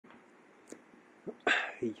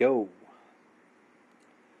Yo.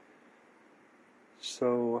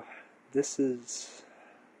 So this is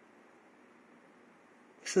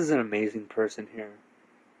an amazing person here.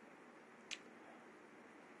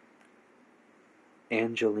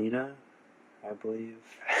 Angelina, I believe.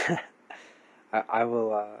 I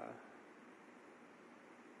will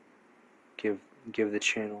give the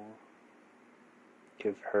channel,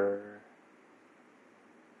 give her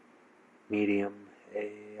medium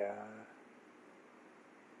a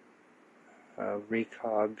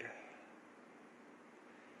recog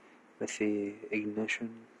with the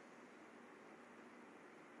ignition,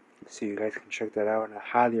 so you guys can check that out, and I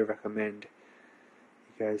highly recommend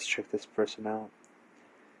you guys check this person out.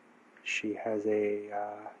 She has a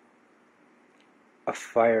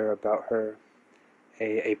fire about her,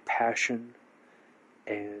 a passion,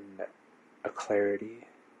 and a clarity,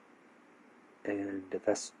 and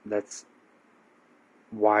that's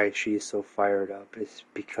why she is so fired up, is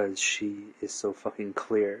because she is so fucking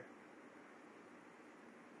clear,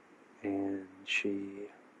 and she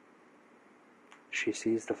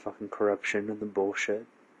sees the fucking corruption and the bullshit,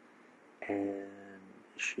 and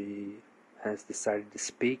she has decided to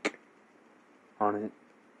speak on it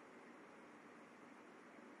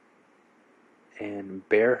and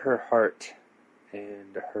bare her heart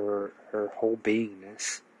and her whole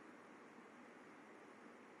beingness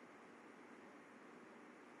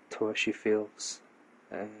to what she feels,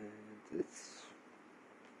 and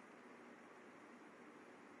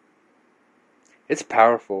it's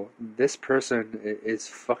powerful. This person is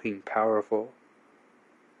fucking powerful.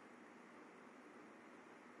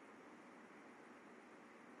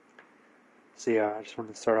 So yeah, I just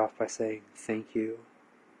want to start off by saying thank you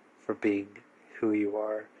for being who you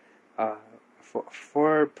are.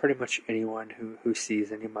 For pretty much anyone who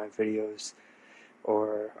sees any of my videos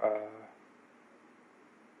or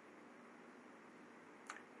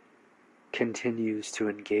continues to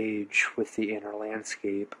engage with the inner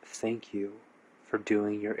landscape, thank you for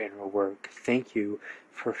doing your inner work. Thank you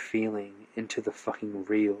for feeling into the fucking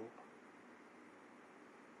real.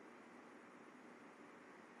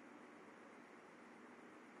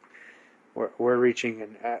 We're reaching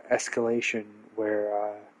an escalation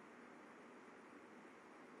where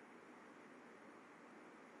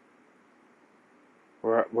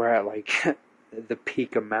we're at like the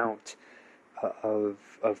peak amount of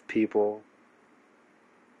people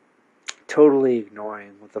totally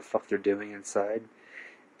ignoring what the fuck they're doing inside,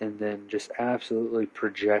 and then just absolutely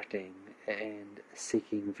projecting and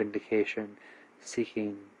seeking vindication,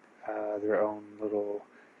 seeking their own little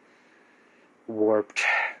warped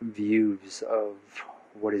views of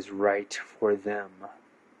what is right for them.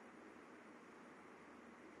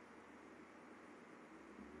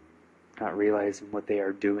 Not realizing what they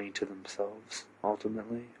are doing to themselves,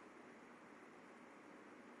 ultimately.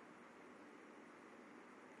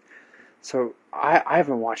 So, I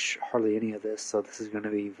haven't watched hardly any of this, so this is going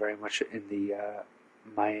to be very much in the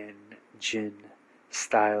Mayan Jin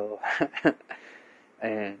style.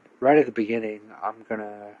 And right at the beginning, I'm going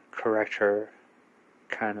to correct her,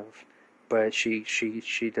 kind of, but she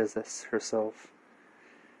does this herself.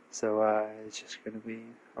 So it's just going to be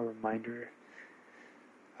a reminder.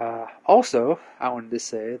 Also, I wanted to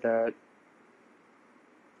say that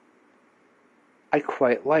I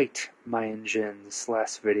quite liked Mayan Jin's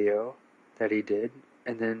last video that he did,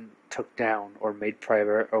 and then took down, or made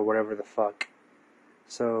private, or whatever the fuck.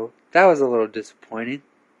 So, that was a little disappointing.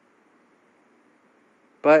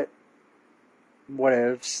 But,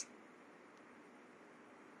 whatevs.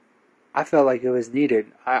 I felt like it was needed.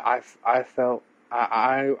 I felt,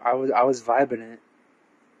 I was vibing it.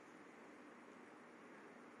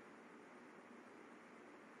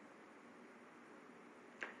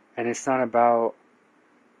 And it's not about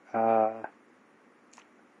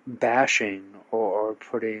bashing or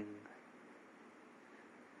putting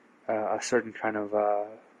a certain kind of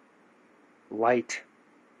light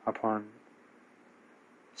upon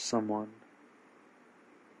someone.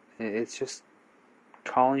 It's just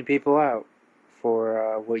calling people out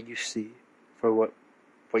for what you see, for what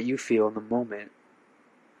you feel in the moment.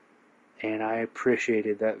 And I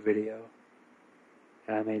appreciated that video.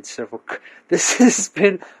 And I made several... This has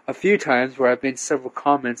been a few times where I've made several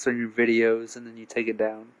comments on your videos and then you take it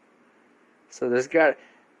down. So there's got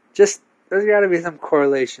to be some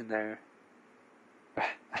correlation there.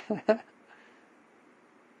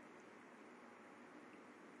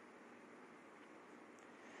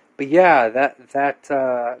 But yeah, that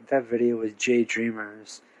video was Jay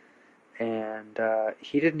Dreamers, and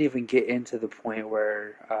he didn't even get into the point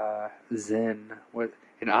where Zen was.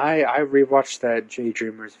 And I rewatched that Jay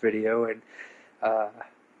Dreamers video, and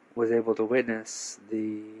was able to witness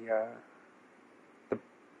the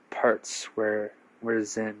parts where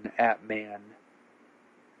Zen at man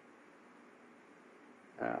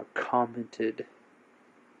commented.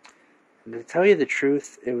 And to tell you the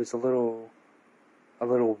truth, it was a little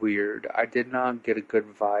weird. I did not get a good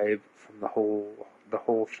vibe from the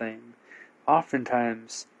whole thing.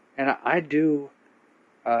 Oftentimes, and I do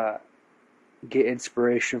get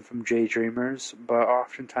inspiration from daydreamers, but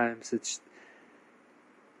oftentimes it's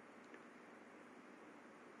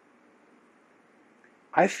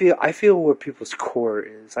I feel where people's core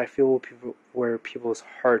is. I feel where people's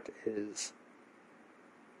heart is.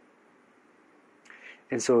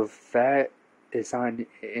 And so if that is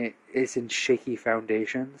in shaky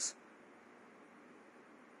foundations,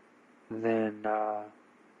 then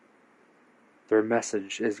their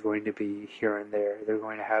message is going to be here and there. They're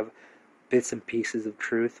going to have bits and pieces of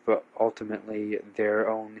truth, but ultimately their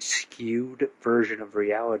own skewed version of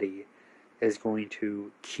reality is going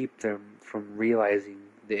to keep them from realizing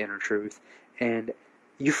the inner truth. And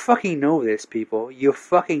you fucking know this, people. You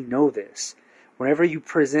fucking know this. Whenever you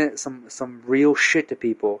present some real shit to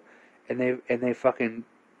people, and they fucking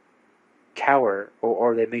cower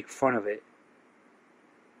or they make fun of it.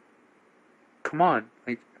 Come on,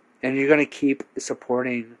 and you're gonna keep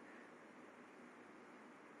supporting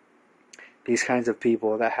these kinds of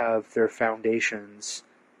people that have their foundations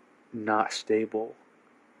not stable.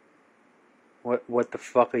 What the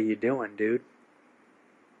fuck are you doing, dude?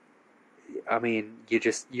 I mean, you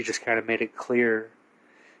just kind of made it clear,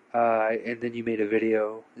 and then you made a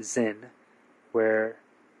video, Zen, where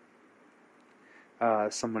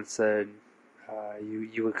someone said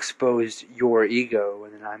you exposed your ego,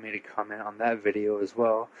 and then I made a comment on that video as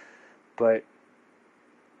well. But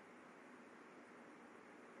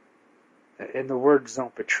and the words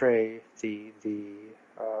don't betray the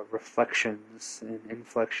reflections and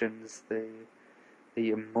inflections,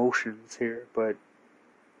 the emotions here, but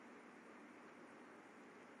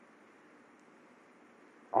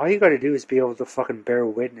all you gotta do is be able to fucking bear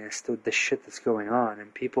witness to the shit that's going on,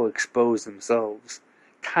 and people expose themselves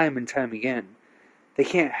time and time again. They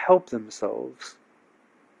can't help themselves.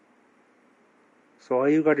 So all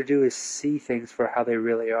you gotta do is see things for how they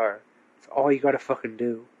really are. That's all you gotta fucking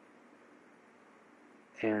do.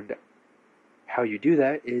 And how you do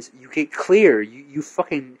that is you get clear. You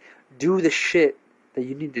fucking do the shit that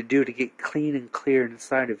you need to do to get clean and clear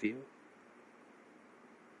inside of you.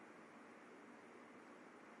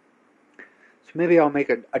 So maybe I'll make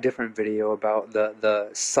a different video about the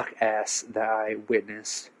suck ass that I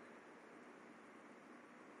witnessed.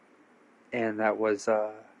 And that was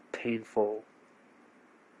painful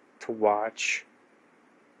to watch.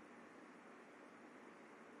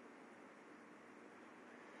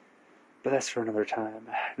 But that's for another time.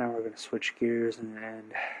 Now we're going to switch gears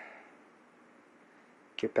and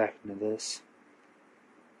get back into this.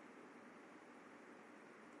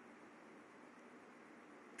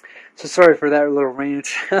 So sorry for that little rant.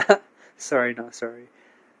 Sorry, not sorry.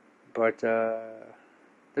 But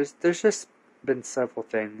there's just been several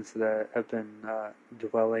things that have been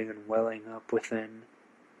dwelling and welling up within.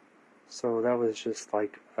 So that was just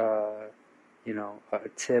like a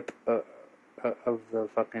tip of the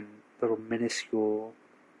fucking little minuscule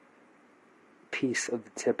piece of the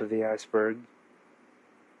tip of the iceberg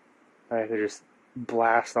that I could just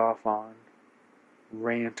blast off on,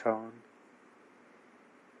 rant on.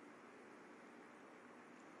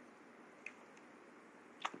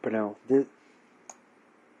 But no, this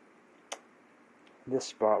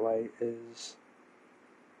spotlight is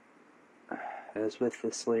with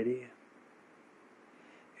this lady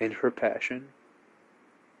and her passion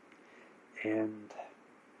and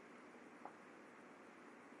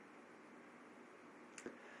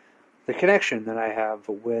the connection that I have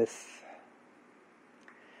with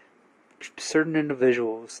certain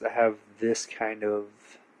individuals that have this kind of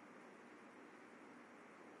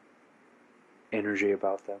energy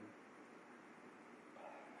about them.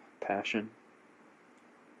 Passion,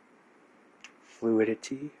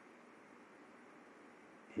 fluidity,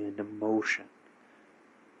 and emotion.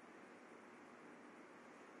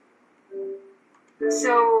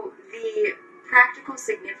 So the practical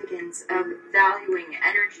significance of valuing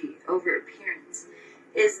energy over appearance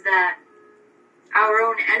is that our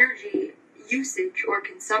own energy usage or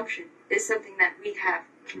consumption is something that we have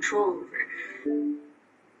control over.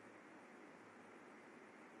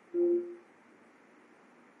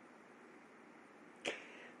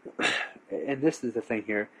 And this is the thing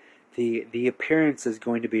here. The appearance is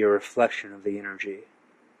going to be a reflection of the energy.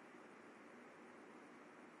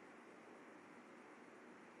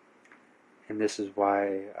 And this is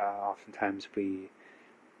why oftentimes we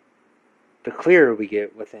the clearer we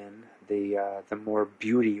get within, the more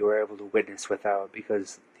beauty we're able to witness without,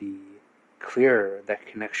 because the clearer that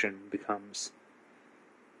connection becomes.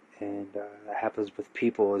 And that happens with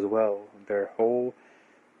people as well. Their whole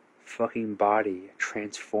fucking body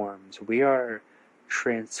transforms. We are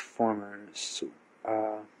transformers.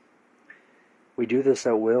 We do this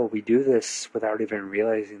at will. We do this without even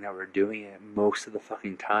realizing that we're doing it most of the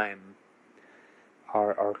fucking time.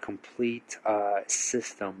 Our complete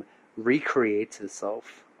system recreates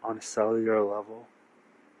itself on a cellular level.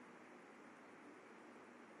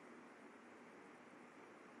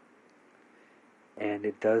 And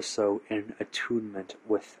it does so in attunement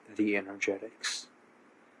with the energetics.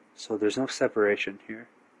 So there's no separation here.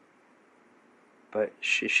 But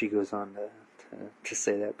she goes on to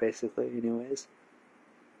say that basically anyways.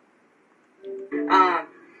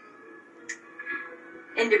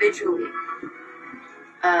 Individually,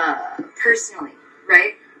 personally,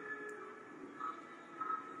 right?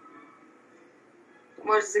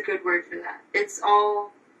 What is a good word for that? It's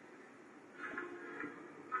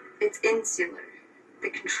insular. The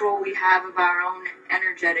control we have of our own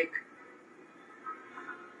energetic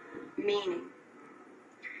meaning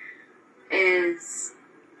is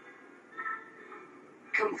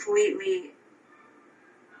completely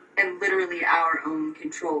and literally our own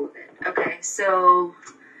control of it. Okay, so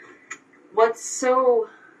what's so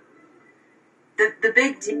the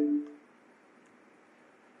big deal?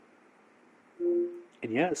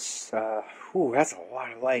 And yes, that's a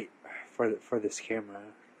lot of light for this camera.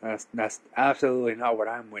 That's absolutely not what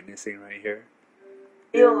I'm witnessing right here.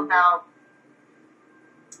 The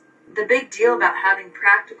big deal about having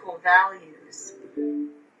practical values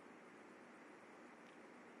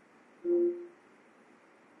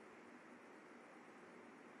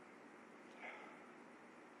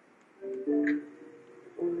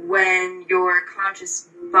when you're a conscious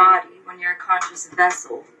body, when you're a conscious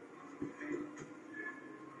vessel,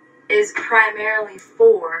 is primarily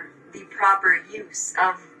for the proper use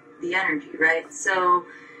of the energy, right? So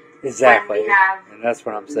exactly, when we have, and that's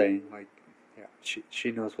what I'm saying. Like, yeah,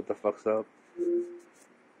 she knows what the fuck's up.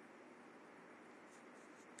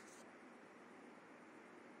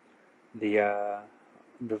 The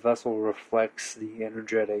vessel reflects the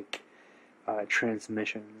energetic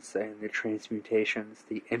transmissions and the transmutations,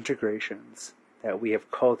 the integrations that we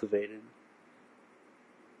have cultivated.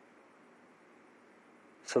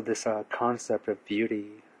 So this concept of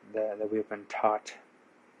beauty that we've been taught,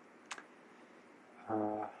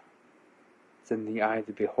 it's in the eye of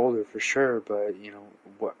the beholder for sure, but you know,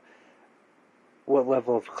 what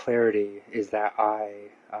level of clarity is that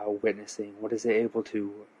eye witnessing? What is it able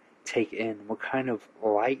to take in? What kind of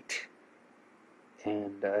light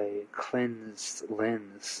and a cleansed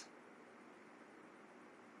lens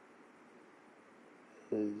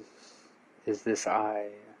is this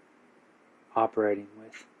eye operating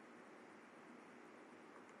with?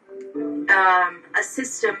 a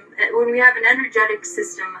system, when we have an energetic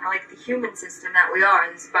system like the human system that we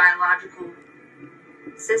are, this biological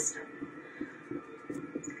system,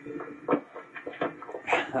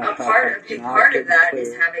 a big part of that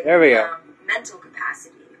is having mental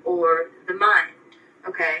capacity, or the mind,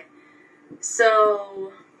 okay?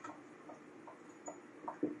 So,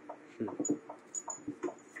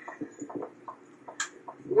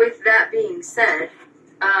 with that being said,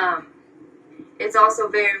 it's also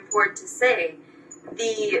very important to say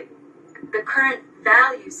the current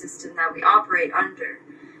value system that we operate under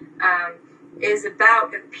is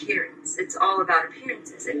about appearance. It's all about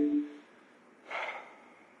appearances.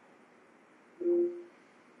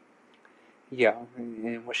 Yeah,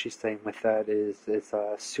 and what she's saying with that is it's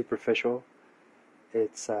superficial.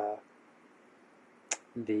 It's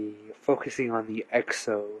the focusing on the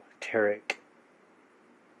exoteric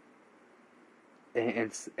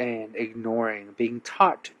and ignoring, being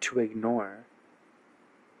taught to ignore.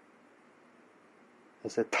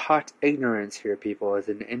 There's a taught ignorance here, people, as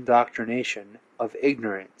an indoctrination of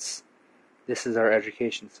ignorance. This is our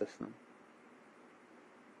education system.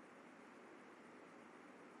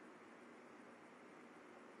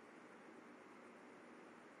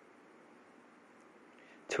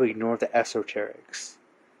 To ignore the esoterics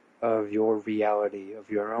of your reality, of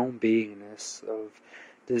your own beingness, of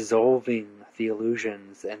dissolving the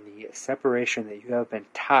illusions and the separation that you have been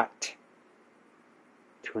taught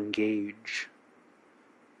to engage.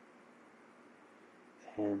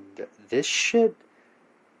 And this shit,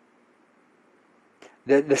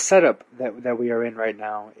 the setup that we are in right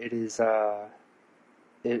now, it is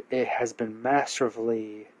it has been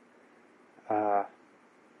masterfully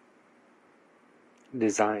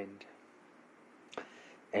designed.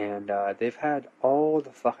 And they've had all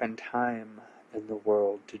the fucking time in the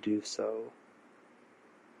world to do so.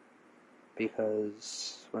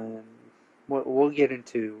 Because when we'll get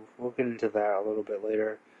into that a little bit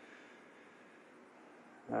later.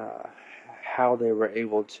 How they were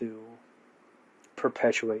able to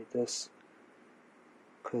perpetuate this.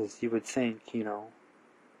 Because you would think,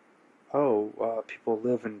 people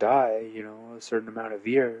live and die, a certain amount of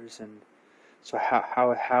years, and so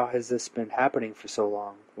how has this been happening for so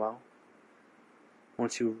long? Well,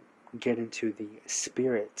 once you get into the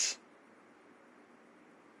spirits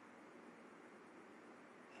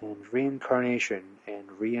and reincarnation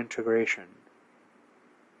and reintegration,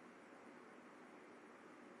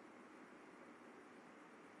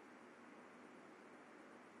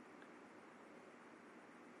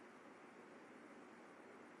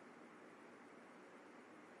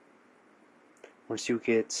 once you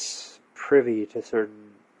get privy to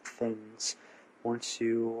certain things, once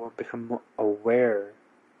you become aware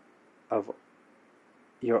of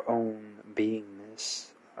your own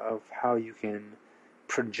beingness, of how you can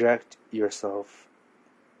project yourself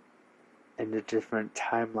into different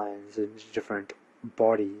timelines, into different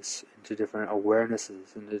bodies, into different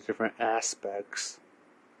awarenesses, into different aspects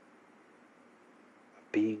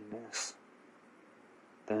of beingness,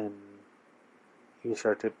 then you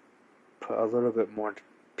start to put a little bit more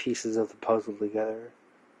pieces of the puzzle together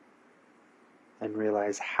and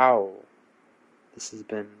realize how this has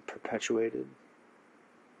been perpetuated.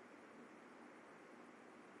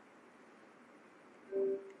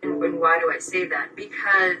 And why do I say that?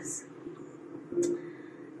 Because,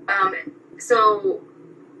 so,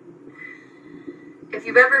 if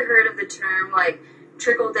you've ever heard of the term, like,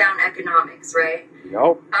 trickle-down economics, right?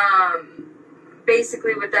 Yup.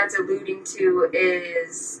 Basically what that's alluding to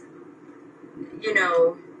is,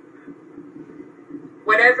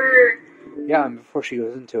 whatever... Yeah, and before she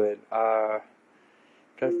goes into it,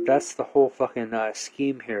 that's the whole fucking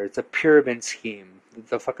scheme here. It's a pyramid scheme.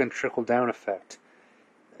 The fucking trickle-down effect.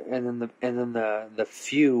 And then the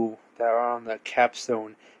few that are on the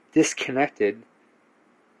capstone disconnected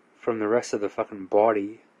from the rest of the fucking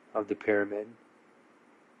body of the pyramid.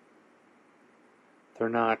 They're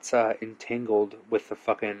not entangled with the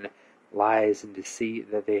fucking lies and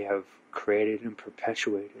deceit that they have created and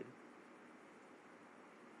perpetuated.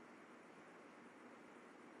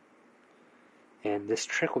 And this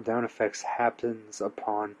trickle-down effect happens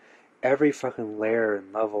upon every fucking layer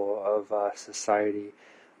and level of society.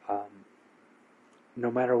 No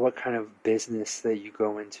matter what kind of business that you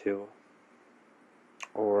go into,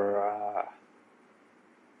 or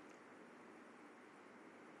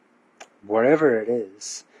whatever it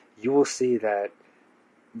is, you will see that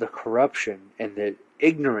the corruption and the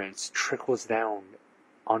ignorance trickles down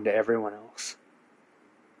onto everyone else.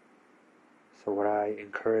 So what I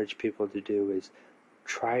encourage people to do is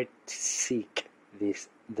try to seek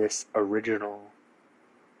this original,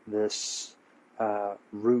 this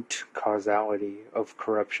root causality of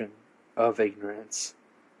corruption, of ignorance.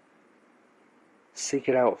 Seek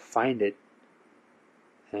it out, find it,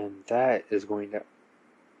 and that is going to...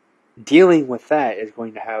 Dealing with that is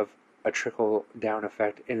going to have a trickle-down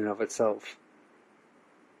effect in and of itself.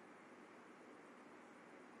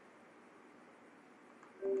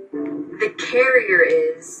 The carrier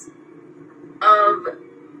is of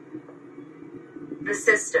the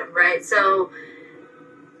system, right? So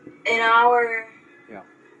in our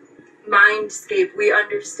mindscape, we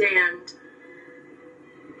understand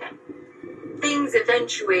things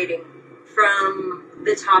eventuating from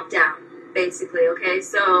the top down, basically, okay?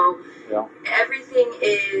 So everything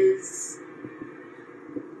is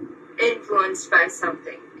influenced by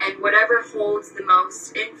something, and whatever holds the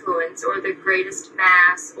most influence or the greatest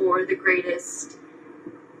mass or the greatest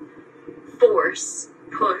force,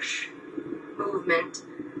 push, movement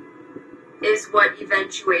is what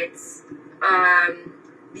eventuates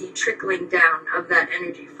the trickling down of that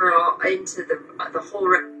energy for all into the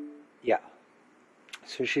whole. Yeah.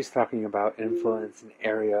 So she's talking about influence and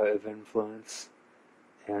area of influence,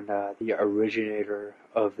 and the originator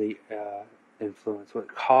of the influence, what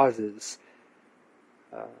causes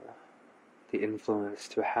the influence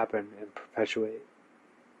to happen and perpetuate.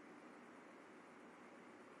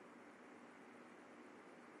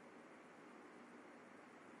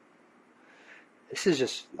 This is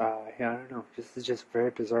just, I don't know, this is just very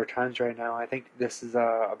bizarre times right now. I think this is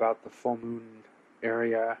about the full moon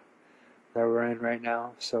area that we're in right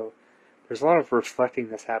now, so there's a lot of reflecting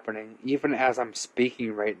that's happening, even as I'm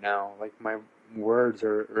speaking right now. Like, my words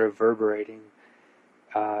are reverberating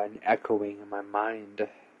and echoing in my mind,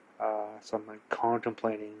 so I'm like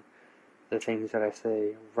contemplating the things that I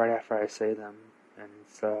say right after I say them, and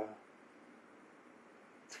it's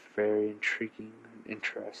very intriguing and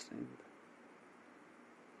interesting.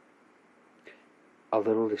 A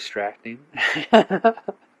little distracting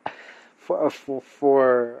for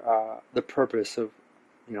the purpose of,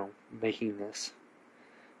 making this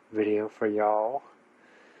video for y'all.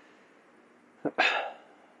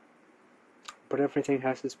 But everything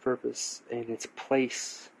has its purpose and its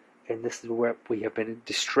place, and this is where we have been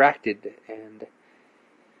distracted and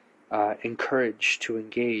encouraged to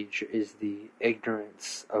engage, is the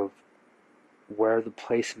ignorance of where the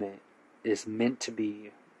placement is meant to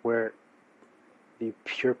be, where the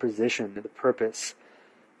pure position and the purpose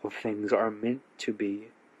of things are meant to be.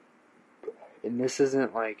 And this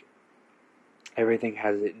isn't like everything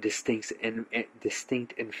has a distinct and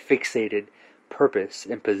fixated purpose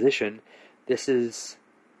and position. This is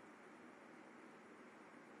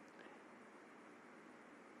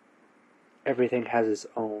everything has its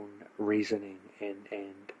own reasoning and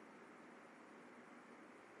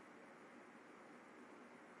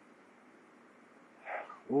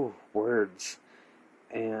words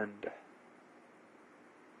and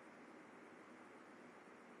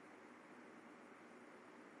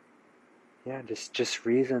just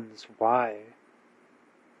reasons why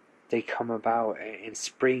they come about and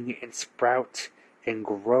spring and sprout and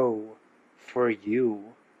grow for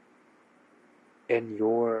you and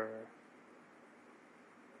your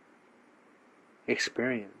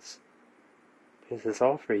experience. Because it's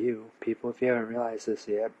all for you. People, if you haven't realized this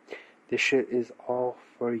yet, this shit is all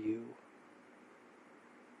for you.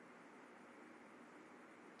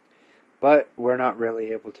 But we're not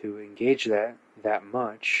really able to engage that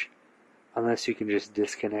much unless you can just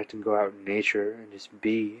disconnect and go out in nature and just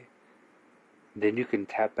be. Then you can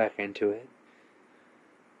tap back into it.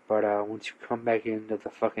 But once you come back into the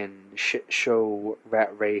fucking shit show,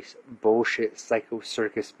 rat race, bullshit, psycho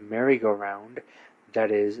circus merry-go-round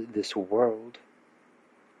that is this world,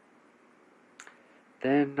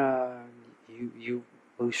 then you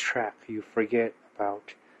lose track. You forget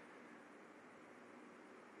about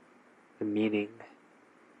the meaning,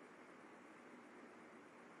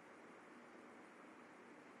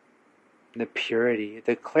 the purity,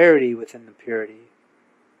 the clarity within the purity.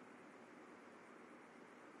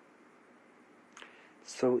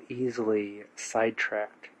 So easily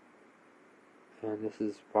sidetracked, and this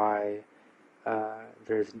is why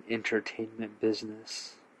there's an entertainment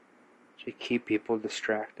business to keep people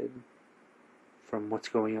distracted from what's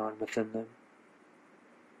going on within them.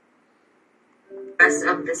 Rest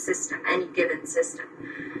of the system, any given system.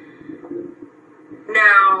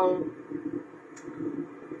 Now,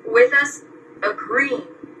 with us agreeing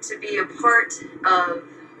to be a part of,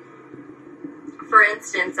 for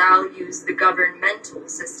instance, I'll use the governmental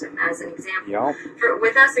system as an example. Yep.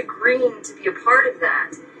 With us agreeing to be a part of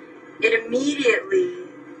that, it immediately,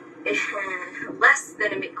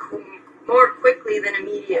 more quickly than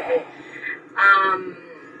immediately,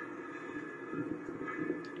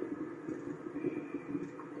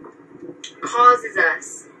 causes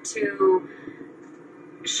us to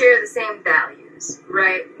share the same values,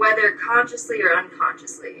 right? Whether consciously or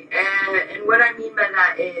unconsciously. And what I mean by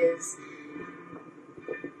that is,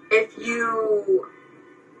 if you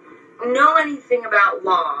know anything about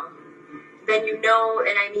law, then you know,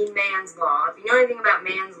 and I mean man's law, if you know anything about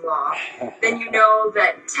man's law, then you know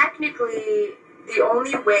that technically the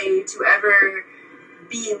only way to ever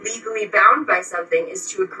be legally bound by something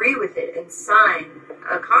is to agree with it and sign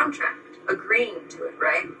a contract, agreeing to it,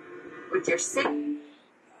 right? With your signature.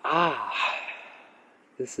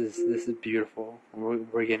 This is beautiful.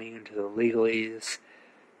 We're getting into the legalese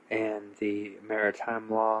and the maritime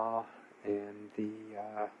law and the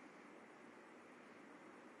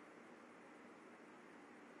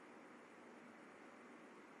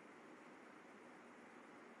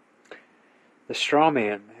straw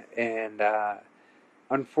man. And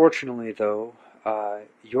unfortunately, though,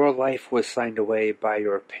 your life was signed away by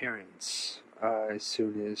your parents as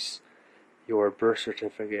soon as your birth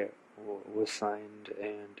certificate was signed,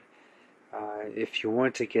 and if you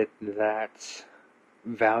want to get that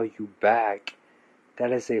value back,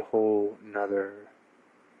 that is a whole nother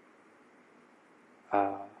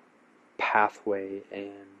pathway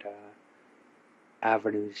and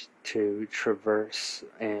avenues to traverse,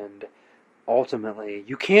 and ultimately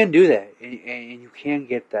you can do that and you can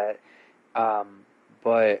get that,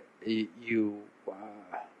 but you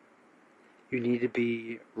need to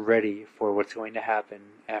be ready for what's going to happen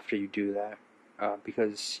after you do that,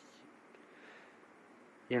 because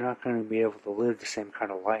you're not going to be able to live the same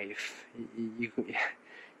kind of life.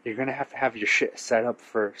 You're going to have your shit set up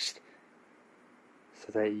first,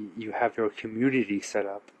 so that you have your community set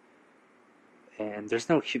up, And there's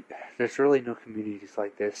really no communities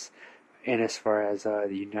like this in as far as the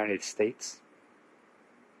United States.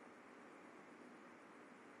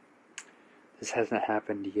 This hasn't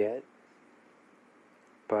happened yet,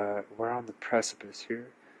 but we're on the precipice here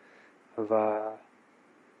of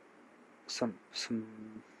some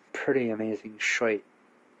pretty amazing shite.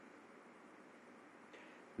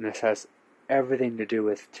 And this has everything to do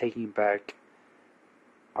with taking back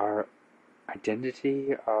our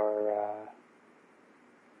identity, our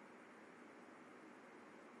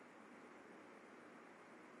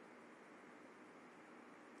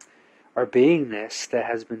beingness that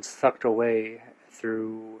has been sucked away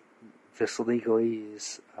through this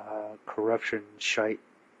legalese, corruption, shite.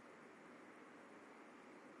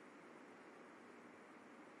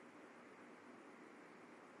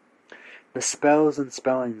 The spells and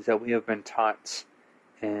spellings that we have been taught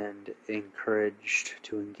and encouraged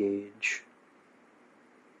to engage.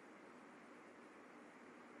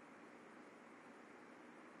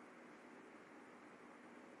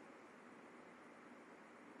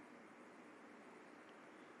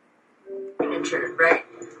 Right?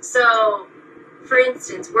 So, for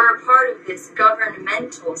instance, we're a part of this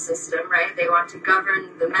governmental system, right? They want to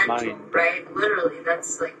govern the mental, right? Literally,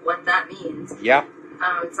 that's like what that means. Yeah.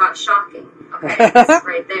 It's not shocking, okay? It's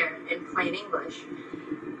right there in plain English.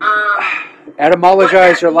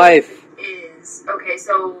 Etymologize your life. Is, okay,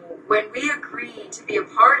 so when we agree to be a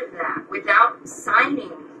part of that without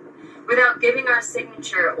signing, without giving our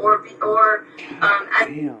signature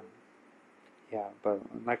Damn. Yeah, but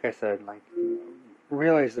like I said, like,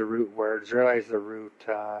 realize the root words, realize the root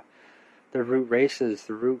races,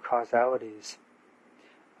 the root causalities,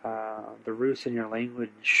 the roots in your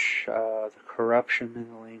language, the corruption in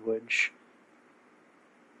the language,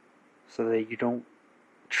 so that you don't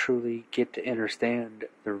truly get to understand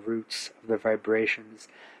the roots of the vibrations,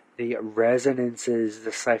 the resonances,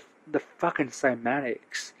 the fucking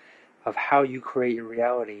cymatics of how you create your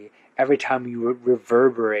reality every time you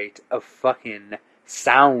reverberate a fucking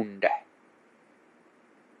sound.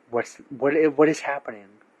 What is happening?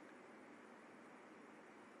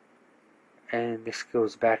 And this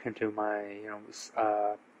goes back into my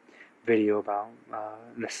video about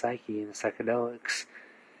the psyche and the psychedelics,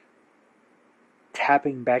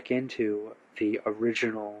 tapping back into the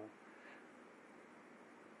original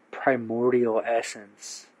primordial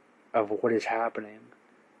essence of what is happening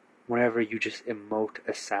whenever you just emote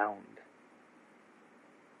a sound,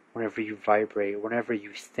 whenever you vibrate, whenever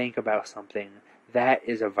you think about something. That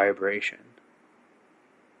is a vibration.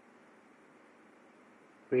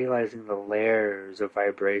 Realizing the layers of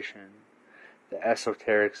vibration, the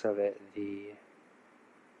esoterics of it, the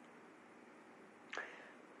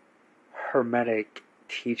hermetic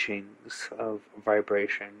teachings of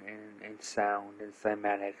vibration and sound and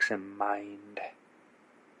cymatics and mind.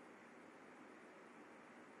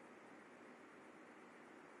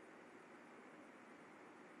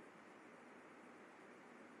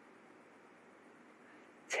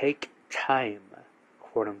 Take time,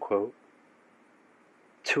 quote unquote,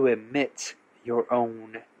 to emit your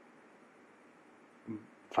own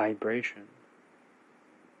vibration,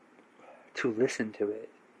 to listen to it,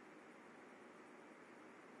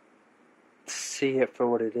 see it for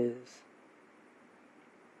what it is.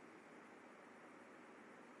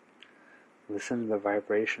 Listen to the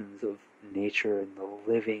vibrations of nature, and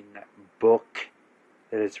the living book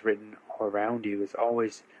that is written all around you is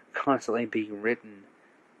always constantly being written.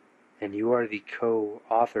 And you are the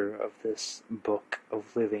co-author of this book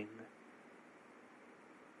of living.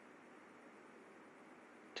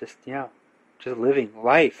 Just living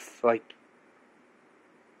life. Like,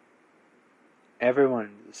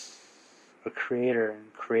 everyone's a creator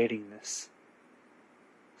and creating this.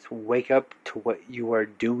 So wake up to what you are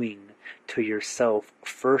doing to yourself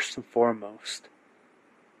first and foremost.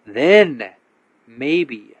 Then,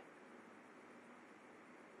 maybe,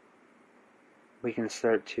 we can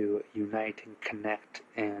start to unite and connect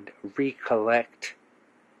and recollect,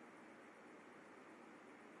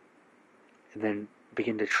 and then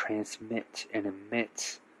begin to transmit and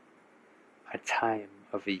emit a time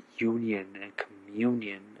of a union and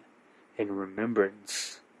communion and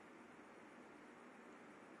remembrance.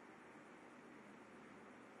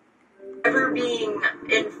 Ever being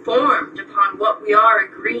informed upon what we are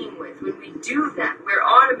agreeing with. When we do that, we're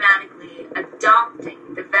automatically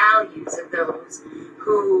adopting the values of those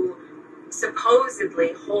who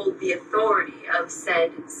supposedly hold the authority of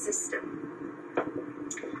said system.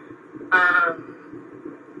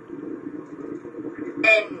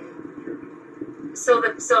 And so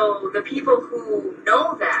the people who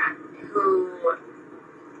know that, who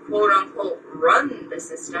quote unquote run the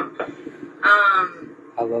system,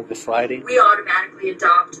 I love the sliding. We automatically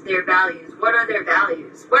adopt their values. What are their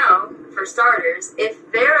values? Well, for starters,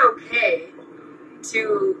 if they're okay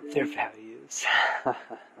to... Their values.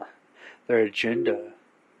 Their agenda.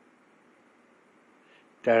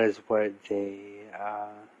 That is what they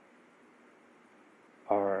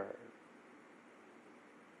are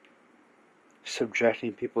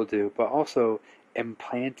subjecting people to, but also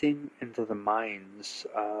implanting into the minds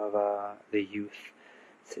of the youth.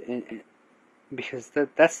 Because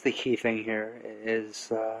that's the key thing here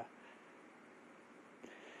is...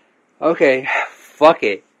 okay, fuck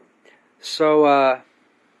it. So,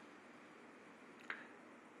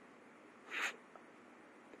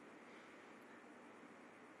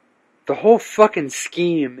 the whole fucking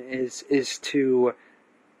scheme is to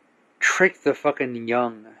trick the fucking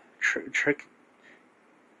young. Trick...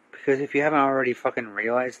 Because if you haven't already fucking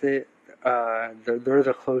realized it, they're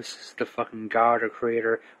the closest to fucking God or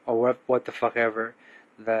Creator or what the fuck ever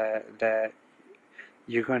that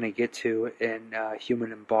you're gonna get to in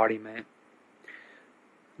human embodiment.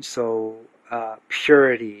 So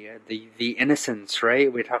purity, the innocence,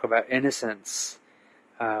 right? We talk about innocence.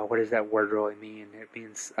 What does that word really mean? It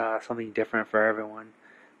means something different for everyone,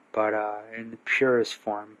 but in the purest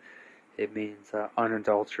form, it means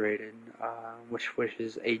unadulterated, which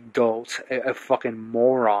is a dolt, a fucking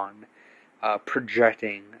moron,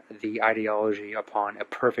 projecting the ideology upon a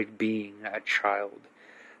perfect being, a child.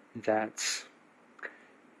 That's...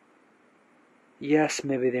 yes,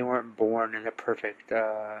 maybe they weren't born in a perfect,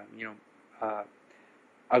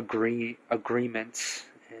 agreements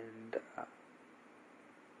and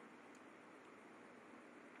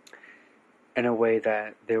in a way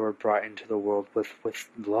that they were brought into the world with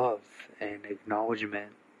love and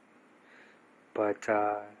acknowledgement, but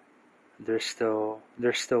they're still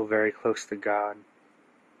very close to God,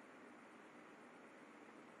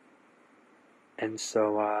 and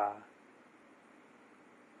so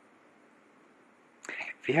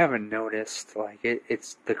if you haven't noticed, like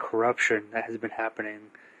it's the corruption that has been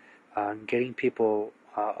happening, getting people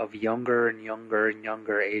of younger and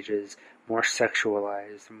younger ages more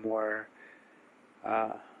sexualized, more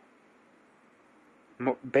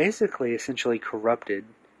basically essentially corrupted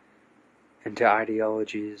into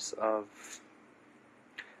ideologies of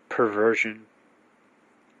perversion.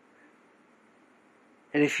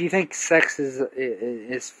 And if you think sex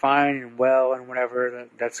is fine and well and whatever,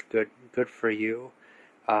 that's good for you.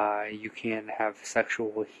 You can have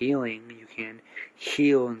sexual healing. You can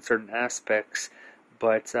heal in certain aspects,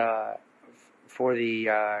 but for the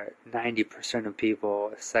 90% of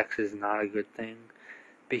people, sex is not a good thing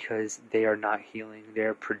because they are not healing. They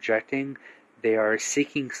are projecting. They are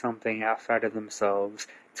seeking something outside of themselves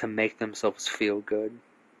to make themselves feel good.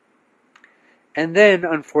 And then,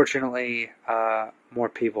 unfortunately, more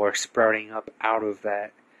people are sprouting up out of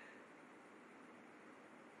that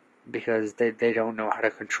because they don't know how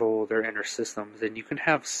to control their inner systems. And you can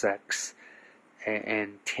have sex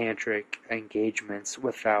and tantric engagements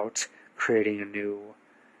without creating a new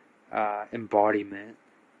embodiment.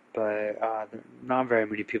 But not very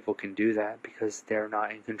many people can do that because they're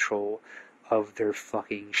not in control of their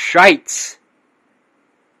fucking shites.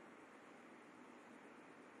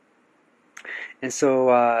 And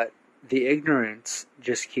so the ignorance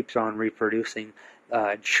just keeps on reproducing.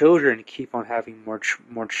 Children keep on having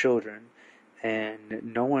more children, and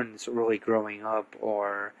no one's really growing up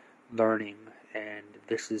or learning. And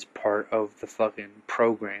this is part of the fucking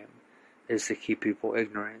program, is to keep people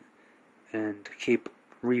ignorant and to keep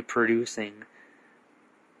reproducing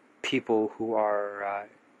people who are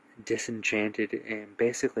disenchanted and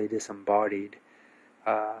basically disembodied,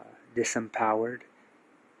 disempowered,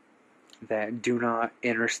 that do not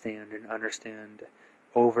understand and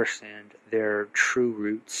overstand their true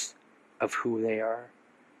roots of who they are.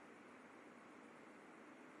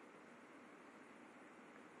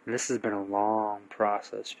 And this has been a long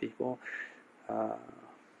process, people,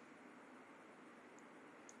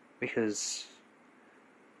 because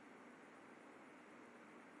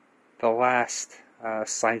the last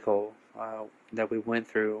cycle that we went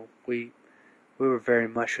through, we were very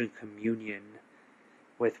much in communion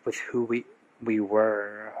with who we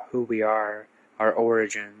were, who we are, our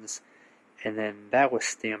origins, and then that was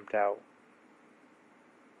stamped out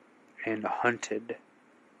and hunted.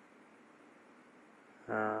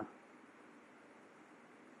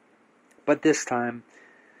 But this time,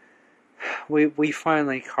 we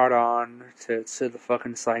finally caught on to the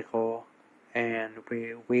fucking cycle, and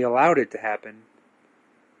we allowed it to happen,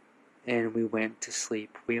 and we went to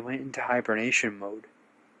sleep. We went into hibernation mode.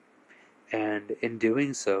 And in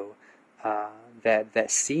doing so,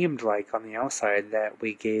 that seemed like on the outside that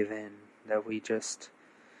we gave in that we just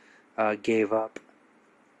gave up.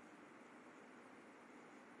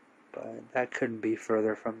 But that couldn't be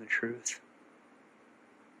further from the truth.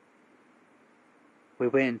 We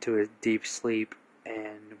went into a deep sleep,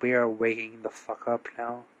 and we are waking the fuck up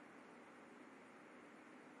now.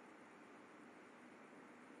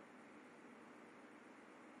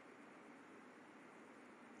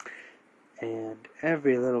 And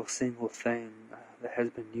every little single thing that has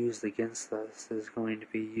been used against us is going to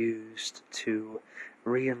be used to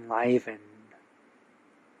re-enliven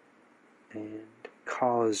and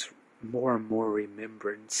cause more and more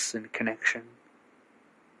remembrance and connection.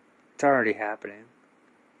 It's already happening.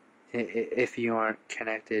 If you aren't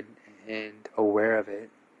connected and aware of it,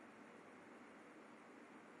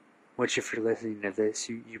 which if you're listening to this,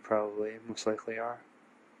 you probably most likely are.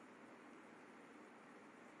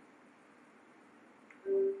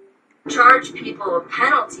 Charge people a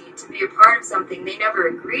penalty to be a part of something they never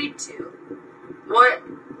agreed to. What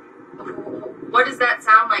does that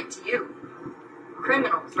sound like to you?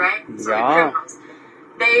 Criminals, right? Yeah. Criminals.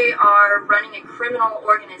 They are running a criminal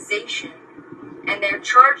organization, and they're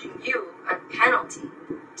charging you a penalty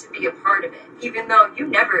to be a part of it, even though you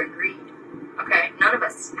never agreed. Okay? None of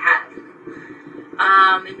us have.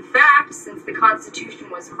 In fact, since the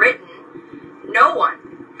Constitution was written, no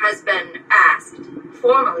one has been asked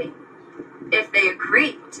formally if they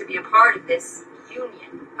agree to be a part of this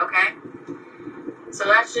union. Okay? So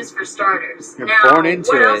that's just for starters. You're now, born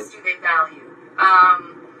into what it. else do they value?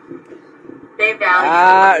 They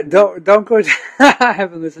value... Don't go... I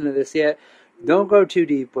haven't listened to this yet. Don't go too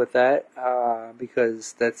deep with that,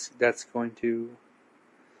 because that's going to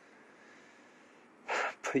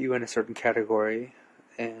put you in a certain category.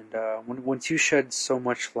 And once you shed so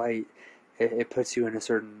much light, it puts you in a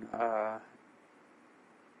certain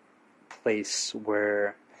place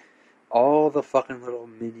where all the fucking little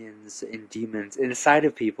minions and demons inside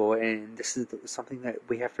of people, and this is something that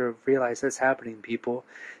we have to realize that's happening, people,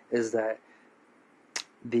 is that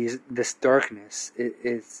this darkness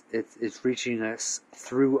is reaching us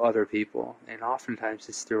through other people, and oftentimes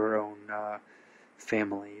it's through our own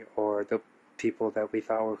family or the people that we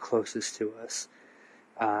thought were closest to us.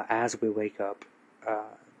 As we wake up,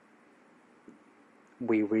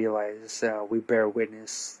 we realize we bear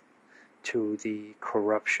witness to the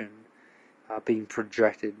corruption being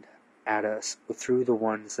projected at us through the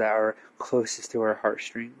ones that are closest to our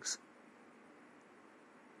heartstrings.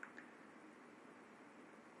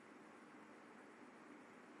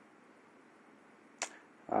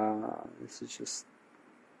 This is just...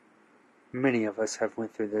 Many of us have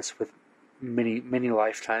went through this with many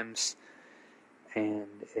lifetimes, and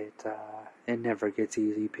it never gets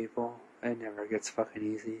easy, people. It never gets fucking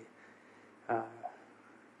easy.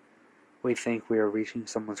 We think we are reaching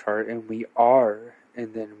someone's heart, and we are,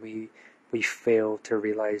 and then we fail to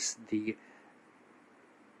realize the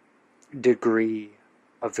degree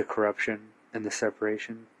of the corruption and the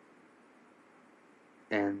separation,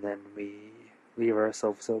 and then we leave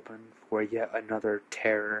ourselves open for yet another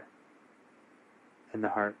terror in the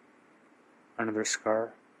heart, another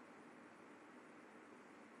scar.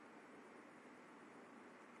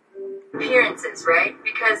 Appearances, right?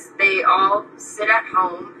 Because they all sit at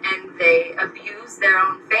home and they abuse their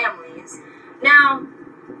own families. Now,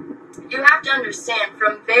 you have to understand,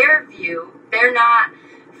 from their view,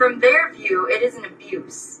 it is an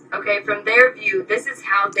abuse, okay? From their view, this is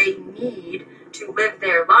how they need to live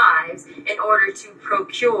their lives in order to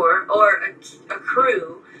procure or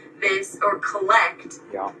accrue this or collect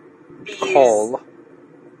these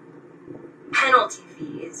penalty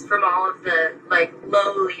fees from all of the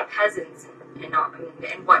lowly peasants and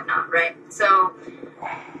whatnot, right? So,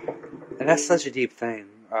 and that's such a deep thing.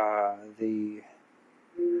 The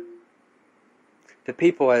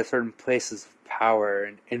people at certain places of power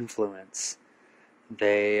and influence,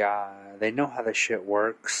 they know how the shit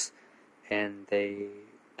works, and they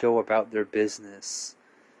go about their business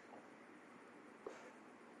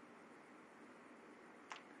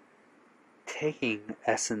taking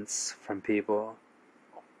essence from people,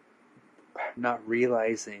 not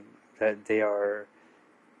realizing that they are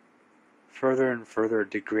further and further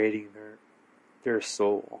degrading their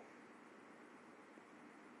soul.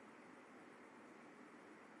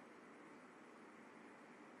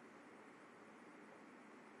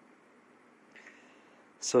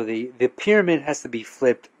 So the pyramid has to be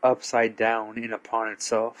flipped upside down in upon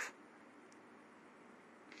itself.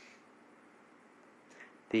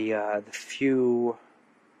 The few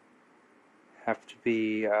have to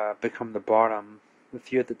become the bottom. The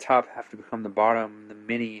few at the top have to become the bottom. The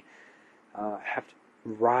many have to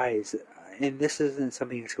rise. And this isn't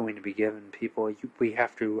something that's going to be given, people. We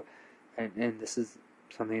have to and this is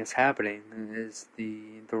something that's happening, is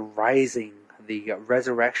the rising, the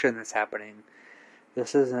resurrection that's happening.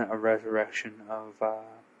 This isn't a resurrection of, a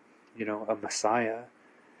Messiah,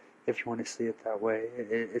 if you want to see it that way.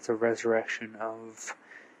 It's a resurrection of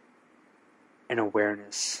an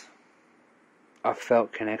awareness, a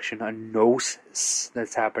felt connection, a gnosis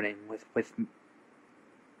that's happening with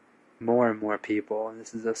more and more people. And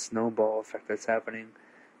this is a snowball effect that's happening.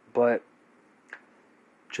 But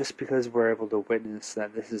just because we're able to witness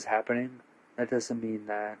that this is happening, that doesn't mean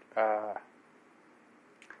that,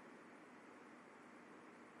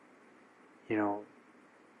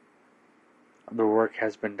 the work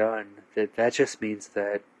has been done. That just means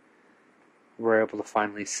that we're able to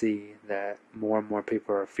finally see that more and more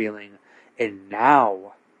people are feeling, and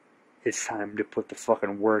now it's time to put the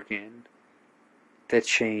fucking work in to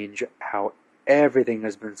change how everything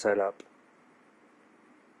has been set up.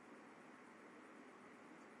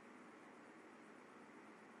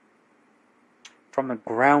 From the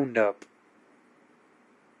ground up.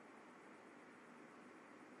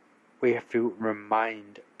 We have to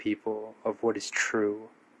remind people of what is true.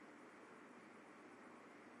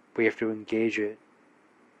 We have to engage it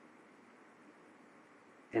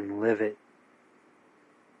and live it.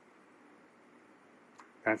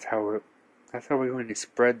 That's how we're going to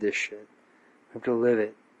spread this shit. We have to live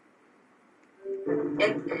it.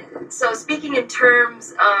 And so, speaking in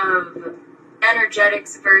terms of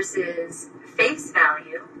energetics versus face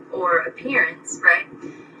value or appearance, right?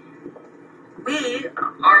 We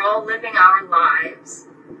are all living our lives,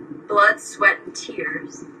 blood, sweat, and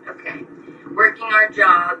tears, okay? Working our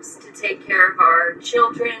jobs to take care of our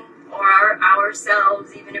children or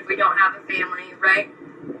ourselves, even if we don't have a family, right?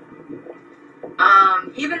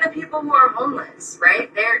 Even the people who are homeless,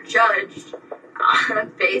 right? They're judged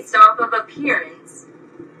based off of appearance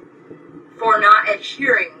for not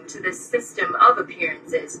adhering to the system of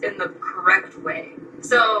appearances in the correct way.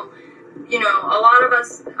 So, a lot of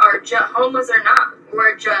us are homeless or not.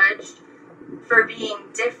 We're judged for being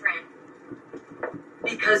different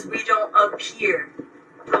because we don't appear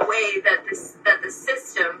the way that the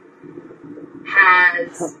system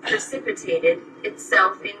has precipitated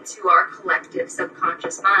itself into our collective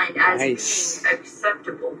subconscious mind as being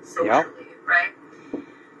acceptable socially, right?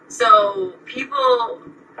 So people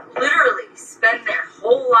literally spend their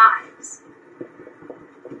whole lives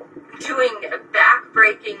doing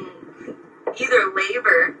back-breaking either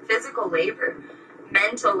labor, physical labor,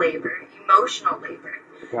 mental labor, emotional labor,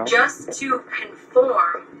 just to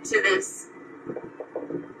conform to this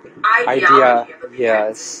ideology of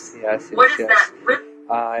appearance. Yes. What is that?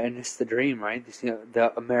 And it's the dream, right?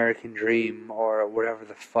 The American dream, or whatever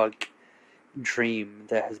the fuck dream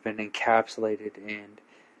that has been encapsulated and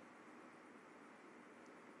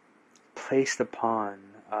placed upon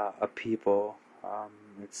a people.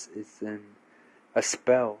 It's in a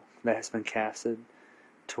spell that has been casted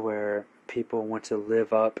to where people want to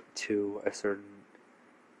live up to a certain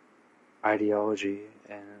ideology,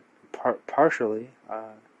 and partially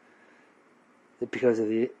because of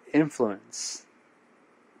the influence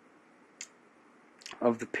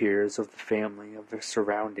of the peers, of the family, of their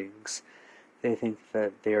surroundings. They think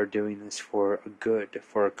that they are doing this for a good,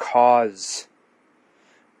 for a cause,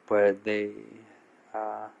 but they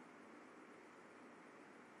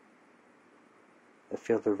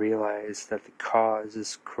fail to realize that the cause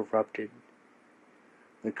is corrupted.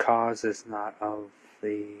 The cause is not of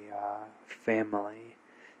the family.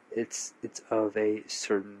 It's of a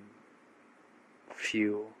certain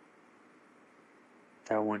few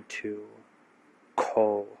that want to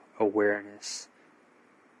cull awareness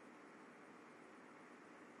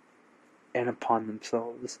and upon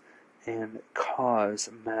themselves and cause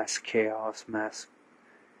mass chaos, mass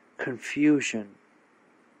confusion,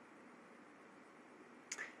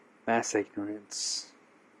 mass ignorance.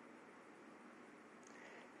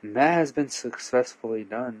 And that has been successfully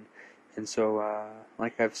done. And so,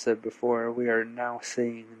 like I've said before, we are now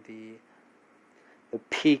seeing the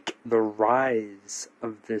peak, the rise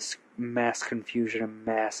of this mass confusion and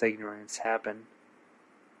mass ignorance happen.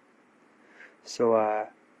 So,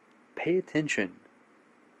 pay attention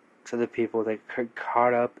to the people that got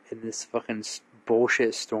caught up in this fucking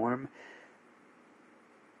bullshit storm.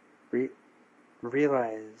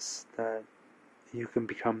 Realize that you can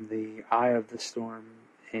become the eye of the storm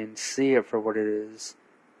and see it for what it is.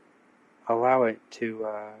 Allow it to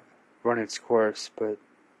run its course, but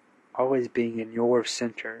always being in your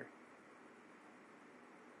center.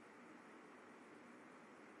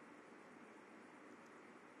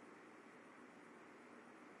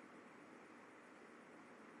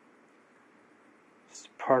 It's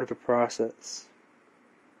part of the process.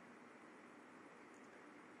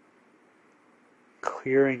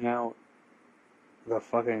 clearing out the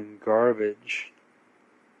fucking garbage,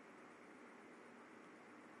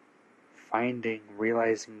 finding,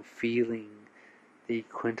 realizing, feeling the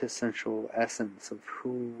quintessential essence of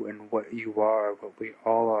who and what you are, what we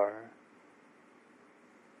all are.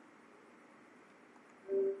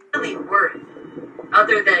 Really worth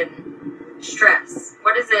other than stress?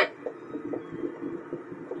 What is it?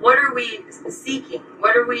 What are we seeking?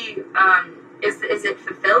 What are we, is it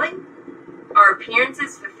fulfilling? Are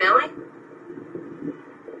appearances fulfilling?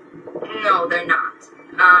 No, they're not.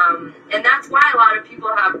 And that's why a lot of people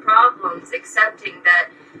have problems accepting that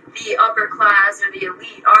the upper class or the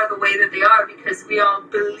elite are the way that they are, because we all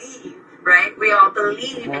believe, right? We all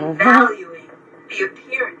believe in valuing the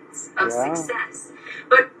appearance of success.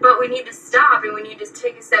 But we need to stop, and we need to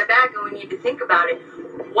take a step back, and we need to think about it.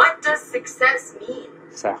 What does success mean?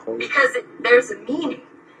 Exactly. Because there's a meaning.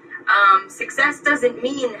 Success doesn't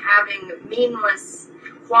mean having meaningless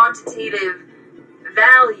quantitative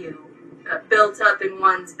value built up in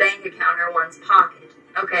one's bank account or one's pocket.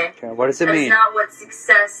 Okay? What does it mean? That's not what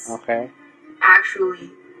success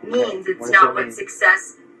actually means. It's not what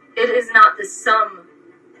success... It is not the sum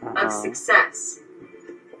of success.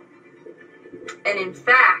 And in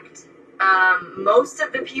fact, most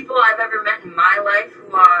of the people I've ever met in my life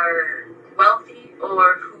who are wealthy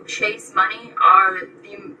or who chase money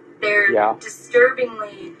they're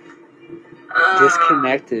disturbingly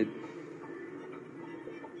disconnected,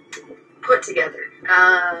 put together.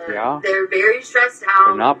 They're very stressed out.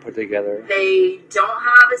 They're not put together. They don't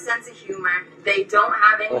have a sense of humor. They don't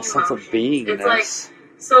have any emotions. Sense of beingness. It's like,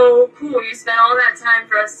 so cool, you spent all that time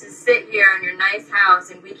for us to sit here in your nice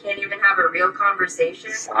house and we can't even have a real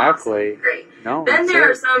conversation? Exactly. Awesome. Great. No, then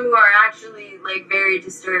there are some who are actually, like, very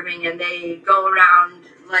disturbing, and they go around,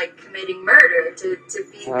 like, committing murder to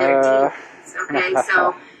feed their teens. Okay,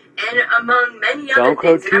 so, and among many other don't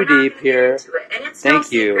go things. too deep here. And it's Thank no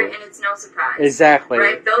secret, you. and it's no surprise. Exactly.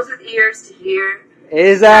 Right? Those with ears to hear.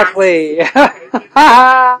 Exactly. Okay,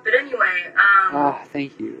 but anyway,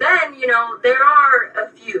 thank you. Then, there are a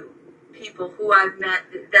few people who I've met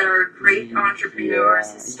that are great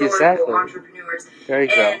entrepreneurs, historical entrepreneurs. There you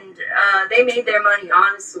go. And they made their money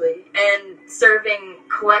honestly and serving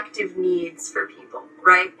collective needs for people,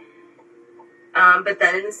 right? But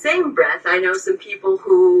then in the same breath, I know some people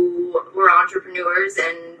who were entrepreneurs,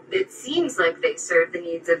 and it seems like they serve the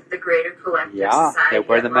needs of the greater collective society. They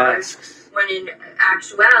wear the masks. When in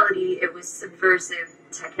actuality, it was subversive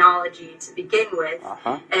technology to begin with.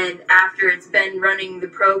 And after it's been running the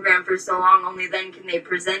program for so long, only then can they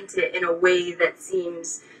present it in a way that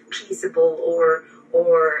seems peaceable or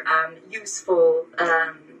useful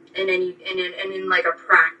in like a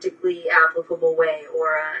practically applicable way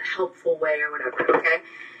or a helpful way or whatever, okay?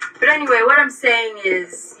 But anyway, what I'm saying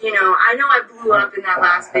is, I know I blew up in that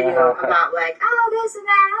last video about like, this and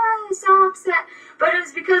that, I'm so upset. But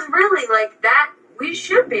it's because really, like, that, we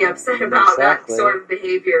should be upset about that sort of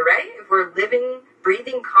behavior, right? If we're living,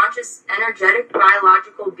 breathing, conscious, energetic,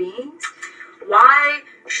 biological beings, why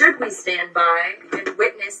should we stand by and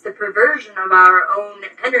witness the perversion of our own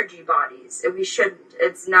energy bodies? We shouldn't.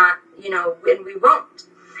 It's not, and we won't.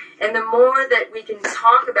 And the more that we can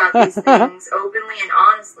talk about these things openly and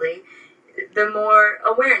honestly, the more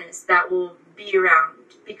awareness that will be around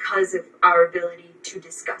because of our ability to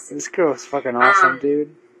discuss it. This girl is fucking awesome,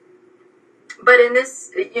 dude. But in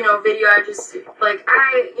this, video, I just, like,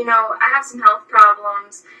 I have some health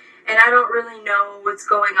problems, and I don't really know what's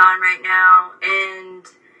going on right now, and,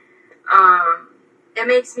 it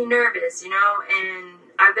makes me nervous, and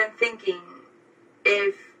I've been thinking,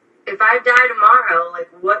 if I die tomorrow,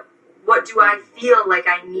 like, what do I feel like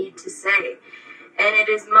I need to say? And it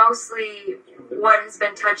is mostly what has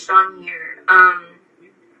been touched on here.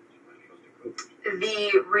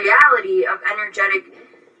 The reality of energetic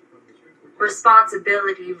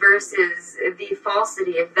responsibility versus the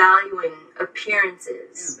falsity of valuing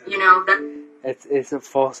appearances. That it's a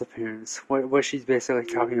false appearance. What she's basically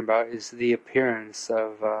talking about is the appearance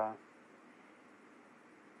of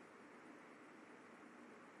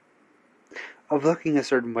looking a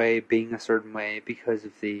certain way, being a certain way because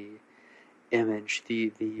of the image,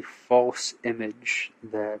 the false image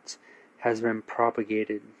that has been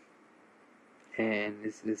propagated and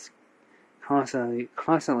is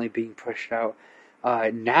constantly being pushed out.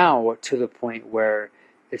 Now to the point where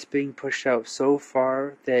it's being pushed out so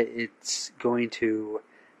far that it's going to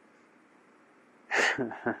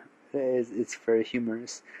it's very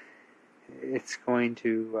humorous. It's going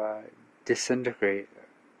to disintegrate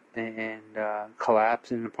and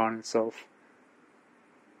collapse in upon itself.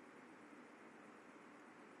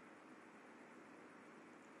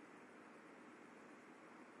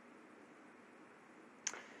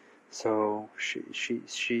 So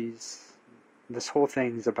she's this whole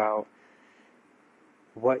thing's about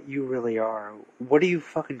what you really are. What do you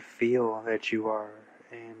fucking feel that you are?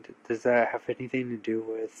 And does that have anything to do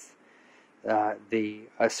with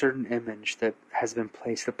a certain image that has been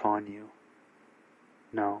placed upon you?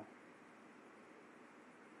 No.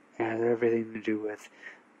 It has everything to do with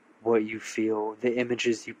what you feel, the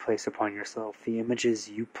images you place upon yourself, the images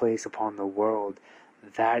you place upon the world.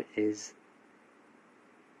 That is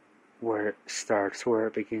where it starts, where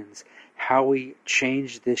it begins. How we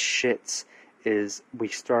change this shit is we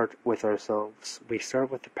start with ourselves. We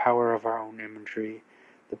start with the power of our own imagery,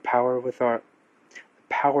 the power of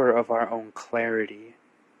our own clarity.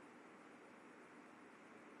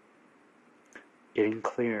 Getting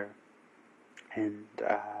clear. And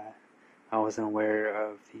I wasn't aware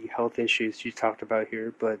of the health issues you talked about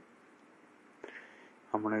here, but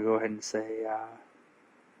I'm going to go ahead and say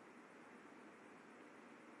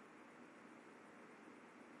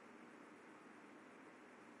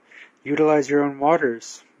utilize your own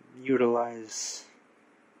waters, utilize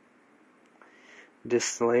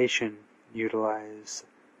distillation, utilize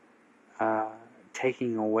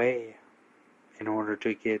taking away in order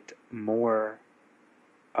to get more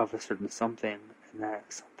of a certain something, and that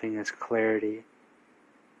something is clarity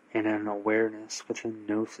and an awareness within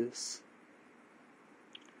gnosis.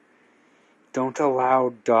 Don't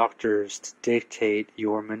allow doctors to dictate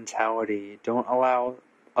your mentality. Don't allow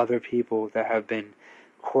other people that have been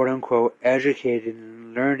quote-unquote educated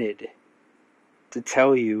and learned to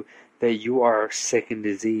tell you that you are sick and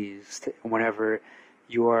diseased whenever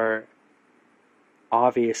you are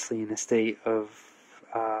obviously in a state of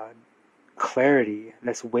clarity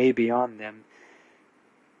that's way beyond them.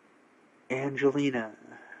 Angelina,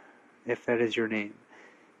 if that is your name,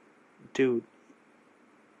 dude,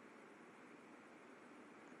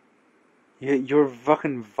 you're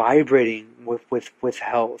fucking vibrating with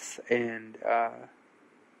health and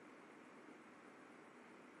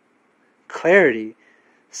clarity.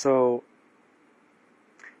 So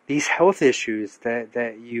these health issues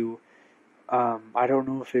that you I don't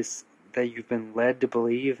know if it's that you've been led to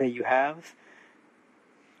believe that you have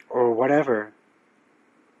or whatever.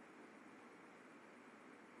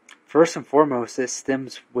 First and foremost, it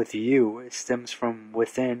stems with you. It stems from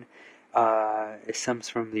within. It stems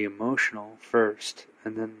from the emotional first,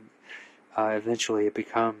 and then eventually it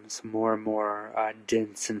becomes more and more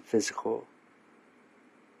dense and physical.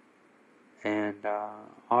 And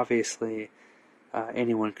obviously,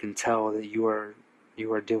 anyone can tell that you are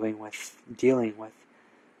dealing with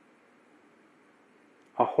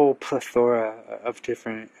a whole plethora of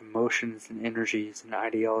different emotions and energies and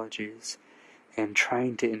ideologies, and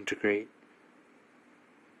trying to integrate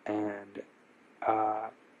and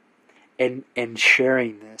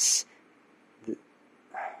sharing this.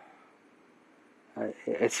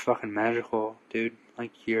 It's fucking magical, dude.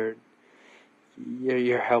 Like you're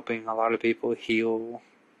helping a lot of people heal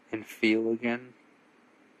and feel again.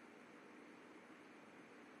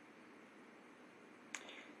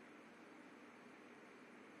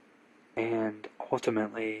 And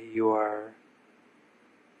ultimately, you are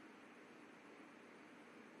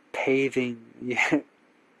paving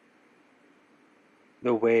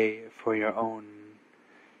the way for your own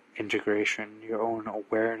integration, your own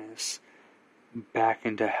awareness back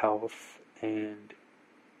into health and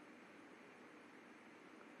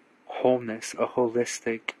wholeness, a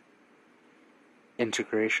holistic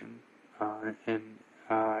integration.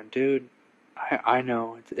 Dude, I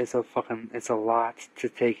know it's a lot to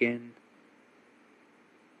take in.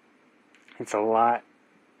 It's a lot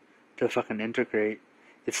to fucking integrate.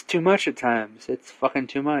 It's too much at times. It's fucking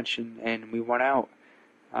too much, and we want out.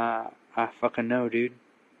 I fucking know, dude.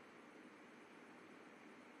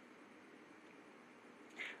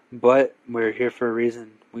 But we're here for a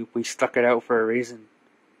reason. We stuck it out for a reason.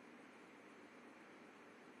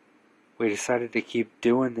 We decided to keep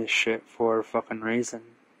doing this shit for a fucking reason.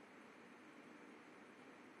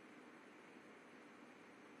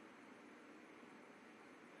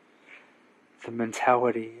 The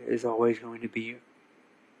mentality is always going to be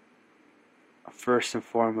first and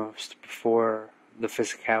foremost before the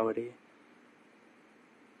physicality.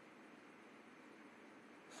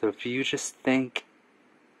 So if you just think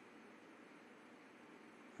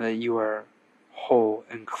that you are whole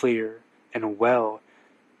and clear and well,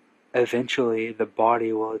 eventually the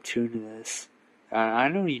body will attune to this. I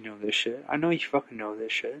know you know this shit. I know you fucking know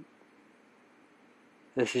this shit.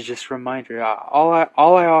 This is just a reminder. All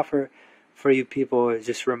I offer for you people is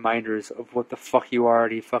just reminders of what the fuck you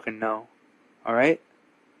already fucking know. Alright?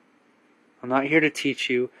 I'm not here to teach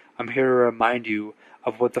you. I'm here to remind you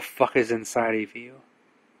of what the fuck is inside of you.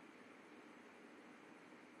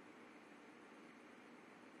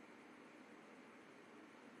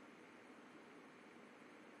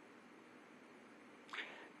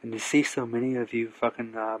 And to see so many of you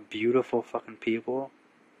fucking beautiful fucking people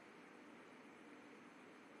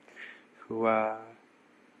who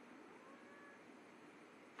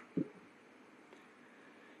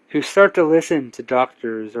start to listen to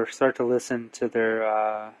doctors or start to listen to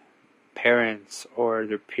their parents or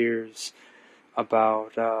their peers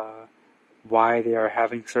about why they are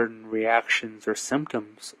having certain reactions or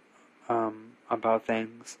symptoms about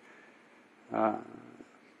things.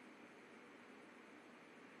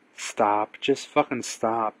 Stop. Just fucking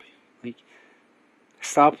stop. Like,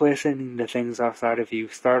 stop listening to things outside of you.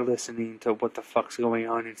 Start listening to what the fuck's going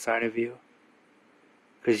on inside of you.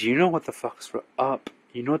 Because you know what the fuck's up.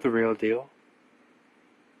 You know the real deal.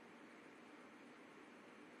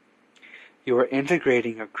 You are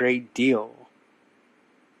integrating a great deal.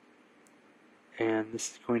 And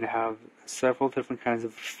this is going to have several different kinds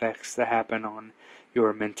of effects that happen on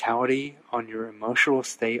your mentality, on your emotional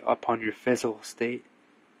state, upon your physical state.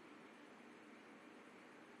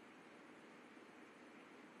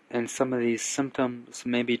 And some of these symptoms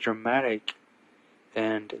may be dramatic,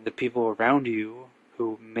 and the people around you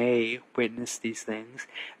who may witness these things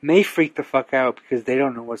may freak the fuck out because they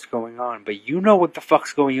don't know what's going on, but you know what the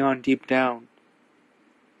fuck's going on deep down.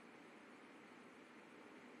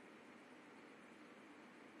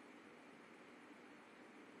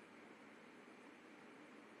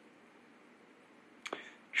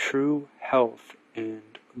 True health and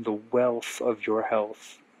the wealth of your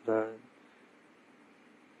health, the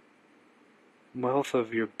wealth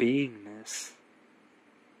of your beingness,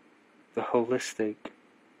 the holistic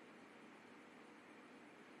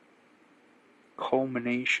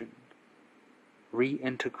culmination,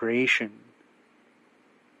 reintegration,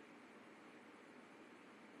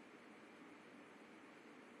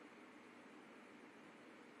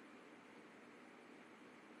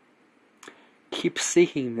 keep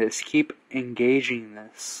seeking this, keep engaging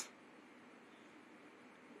this,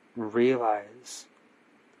 realize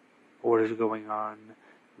what is going on,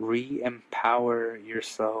 re-empower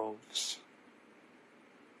yourselves.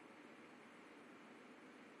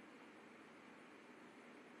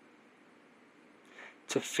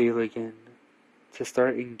 To feel again, to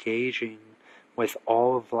start engaging with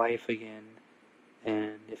all of life again.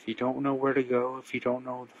 And if you don't know where to go, if you don't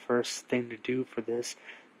know the first thing to do for this,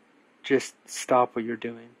 just stop what you're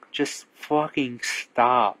doing. Just fucking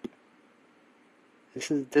stop. This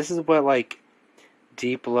is what like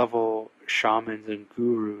deep level shamans and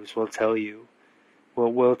gurus will tell you.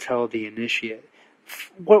 Will tell the initiate.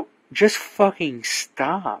 Just fucking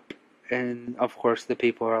stop. And of course, the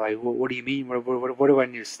people are like, well, "What do you mean? What do I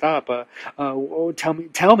need to stop?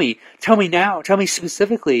 Tell me now. Tell me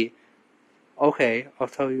specifically." Okay, I'll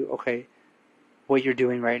tell you. Okay, what you're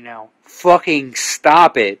doing right now. Fucking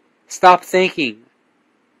stop it. Stop thinking.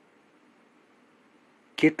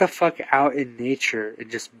 Get the fuck out in nature and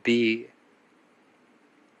just be.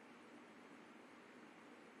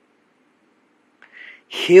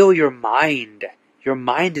 Heal your mind. Your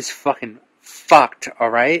mind is fucking fucked,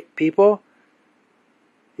 alright, people?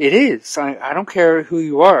 It is. I don't care who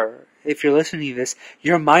you are. If you're listening to this,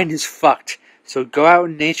 your mind is fucked. So go out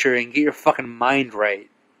in nature and get your fucking mind right.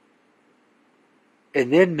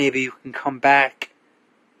 And then maybe you can come back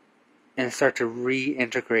and start to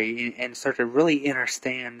reintegrate and start to really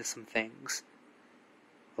understand some things.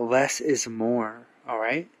 Less is more,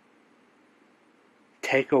 alright?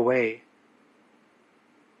 Take away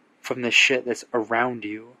from the shit that's around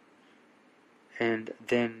you. And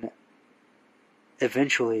then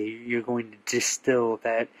eventually you're going to distill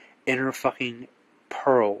that inner fucking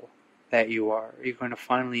pearl that you are. You're going to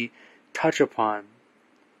finally touch upon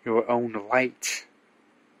your own light.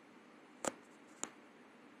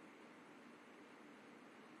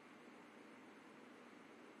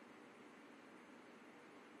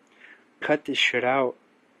 Cut this shit out.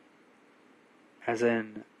 As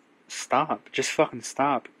in, stop. Just fucking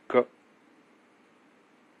stop. Go.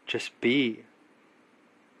 Just be.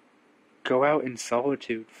 Go out in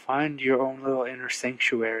solitude. Find your own little inner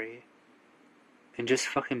sanctuary. And just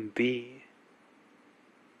fucking be.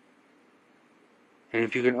 And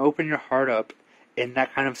if you can open your heart up in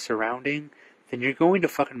that kind of surrounding, then you're going to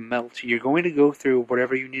fucking melt. You're going to go through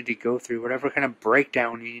whatever you need to go through, whatever kind of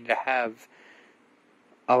breakdown you need to have.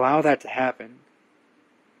 Allow that to happen.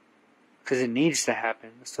 Because it needs to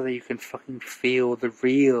happen so that you can fucking feel the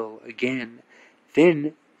real again.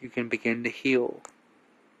 Then you can begin to heal.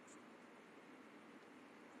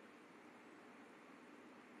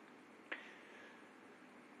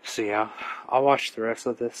 So yeah, I'll watch the rest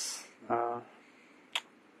of this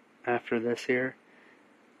after this here.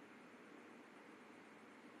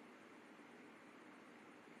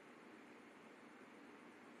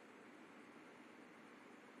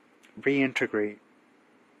 reintegrate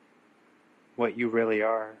what you really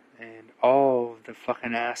are and all of the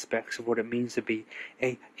fucking aspects of what it means to be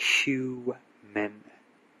a human.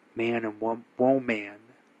 Man and woman.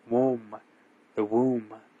 Womb. The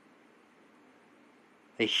womb.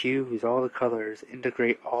 The hues, all the colors,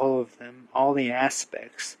 integrate all of them, all the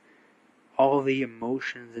aspects, all the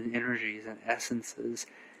emotions and energies and essences.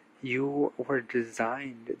 You were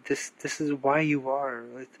designed. This is why you are.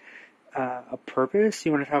 A purpose?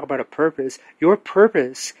 You want to talk about a purpose? Your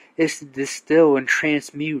purpose is to distill and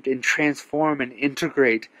transmute and transform and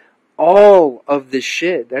integrate all of this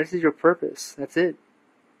shit. That is your purpose. That's it.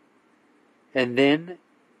 And then,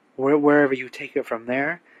 wherever you take it from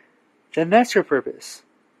there, then that's your purpose.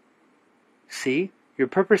 See? Your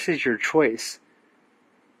purpose is your choice.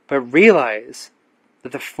 But realize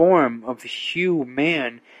that the form of the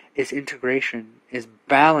human is integration, is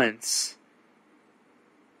balance.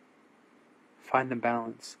 Find the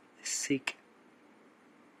balance. Seek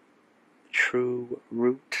true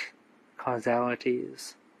root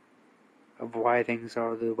causalities of why things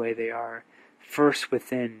are the way they are. First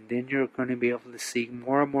within, then you're going to be able to see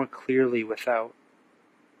more and more clearly without.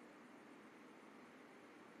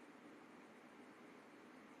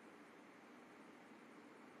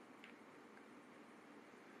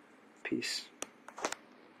 Peace.